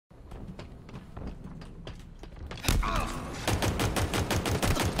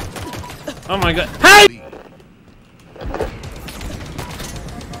Oh my god. Hey!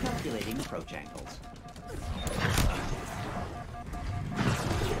 Calculating approach angles.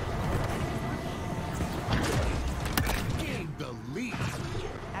 Gain the lead.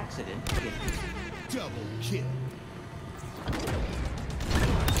 Accident. Double kill.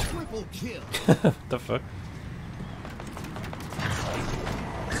 Triple kill. What the fuck?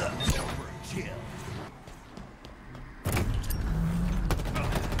 Super kill.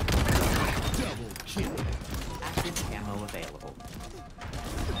 Double kill. Active camo available.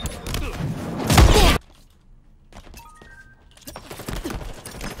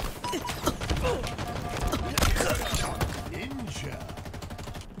 Ninja.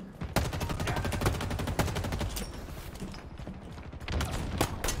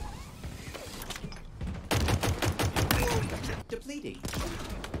 Depleting.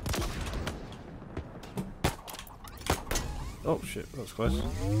 Oh shit, that was close.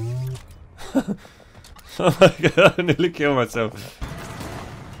 Oh my god, I nearly killed myself.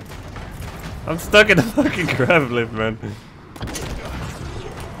 I'm stuck in a fucking grab lift, man.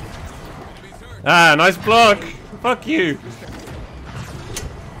 Ah, nice block! Fuck you!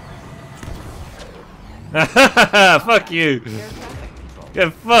 Fuck you!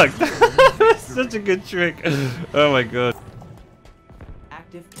 Get fucked! That's such a good trick. Oh my god.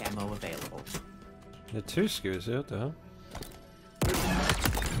 Active camo available. There are two skewers here, what the hell?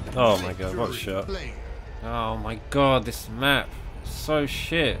 Oh my god, what a shot. Oh my god, this map is so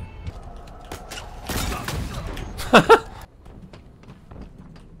shit.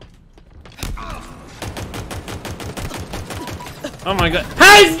 Oh my god.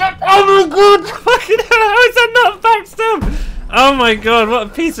 Hey! Oh my god! Fucking hell, how is that not backstab? Oh my god, what a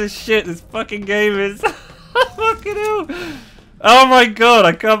piece of shit this fucking game is. Fucking hell. Oh my god,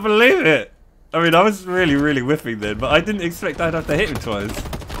 I can't believe it. I mean, I was really whiffing then, but I didn't expect I'd have to hit him twice.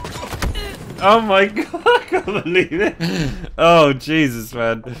 Oh my god, I can't believe it. Oh Jesus,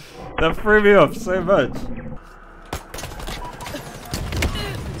 man. That threw me off so much.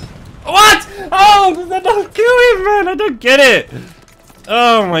 What? Oh, did that not kill him, man? I don't get it.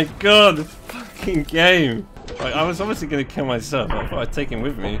 Oh my god, this fucking game. Like, I was obviously going to kill myself. I thought I'd take him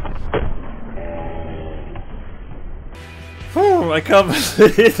with me. Whew, I can't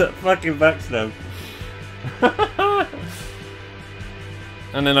believe that fucking backstab.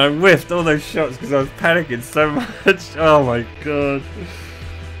 And then I whiffed all those shots because I was panicking so much. Oh my god.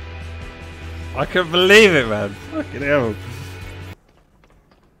 I couldn't believe it, man. Fucking hell.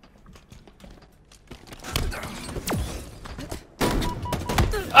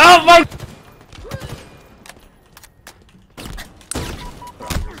 Oh my!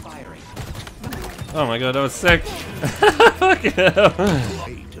 Oh my god, that was sick. Fucking hell.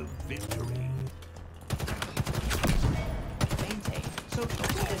 Way to victory. Maintain social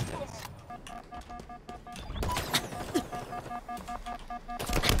distance.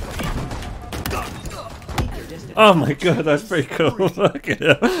 Keep your distance. Oh my god, that's pretty cool. Fucking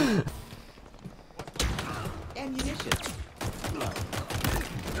hell. Ammunition.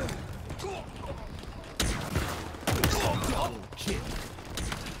 Double kill.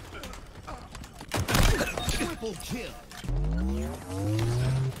 Triple kill.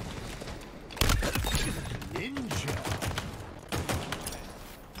 Ninja.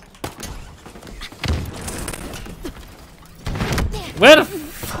 Where the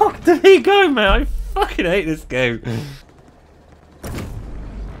fuck did he go, man? I fucking hate this game.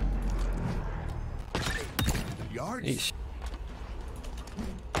 Yards. Eat sh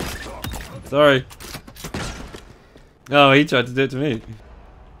Sorry. Oh, he tried to do it to me.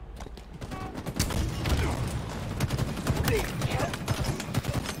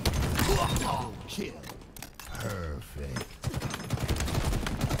 Double kill. Perfect.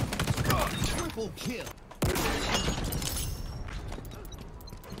 Triple kill.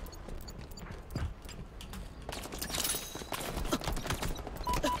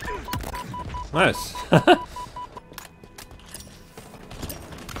 Nice. Double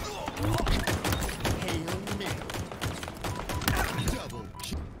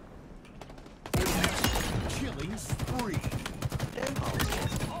kill. Killing spree.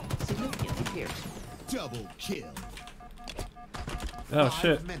 Significantly pierced. Double kill. Oh 5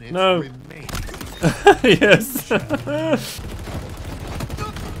 shit. minutes No. remain. Yes.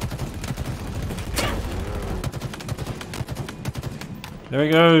 There he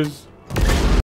goes.